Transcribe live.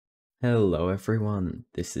Hello everyone,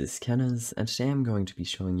 this is Kennas, and today I'm going to be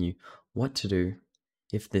showing you what to do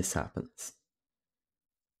if this happens.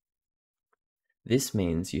 This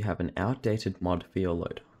means you have an outdated mod for your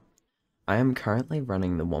loader. I am currently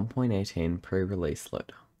running the 1.18 pre-release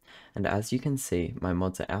loader, and as you can see, my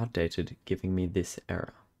mods are outdated, giving me this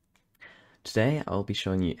error. Today I'll be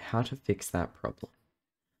showing you how to fix that problem.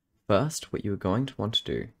 First, what you are going to want to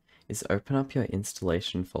do is open up your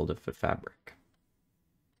installation folder for Fabric.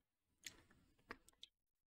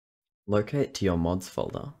 Locate to your mods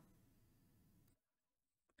folder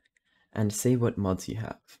and see what mods you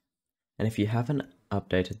have. And if you haven't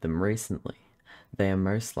updated them recently, they are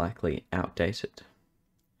most likely outdated.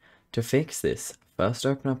 To fix this, first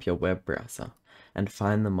open up your web browser and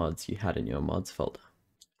find the mods you had in your mods folder.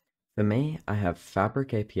 For me, I have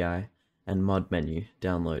Fabric API and Mod Menu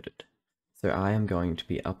downloaded, so I am going to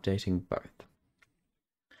be updating both.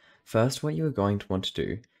 First, what you are going to want to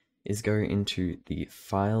do is go into the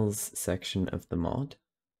Files section of the mod,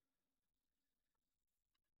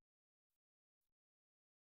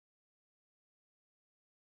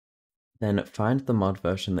 then find the mod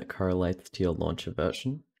version that correlates to your launcher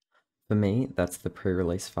version. For me, that's the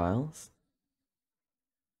pre-release files.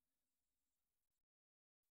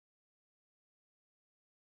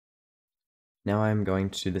 Now I'm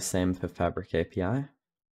going to do the same for Fabric API.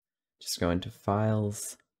 Just go into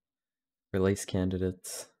Files, Release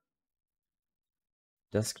Candidates,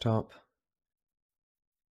 Desktop.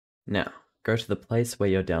 Now, go to the place where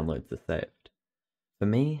your downloads are saved. For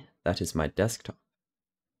me, that is my desktop.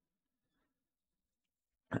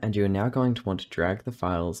 And you are now going to want to drag the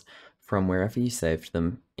files from wherever you saved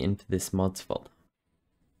them into this mods folder.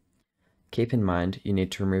 Keep in mind, you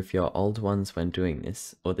need to remove your old ones when doing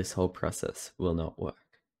this, or this whole process will not work.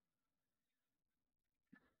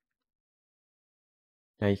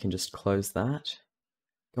 Now you can just close that,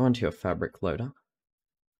 go onto your Fabric loader,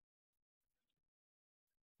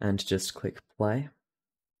 and just click play.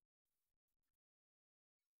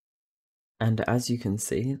 And as you can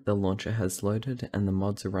see, the launcher has loaded and the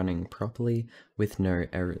mods are running properly with no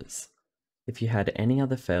errors. If you had any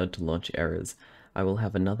other failed to launch errors, I will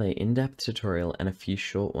have another in-depth tutorial and a few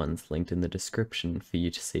short ones linked in the description for you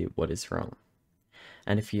to see what is wrong.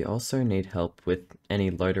 And if you also need help with any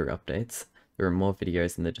loader updates, there are more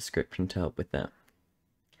videos in the description to help with them.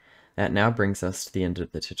 That now brings us to the end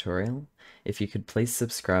of the tutorial. If you could please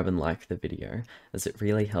subscribe and like the video, as it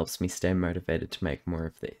really helps me stay motivated to make more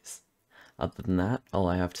of these. Other than that, all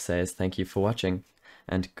I have to say is thank you for watching,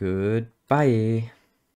 and goodbye!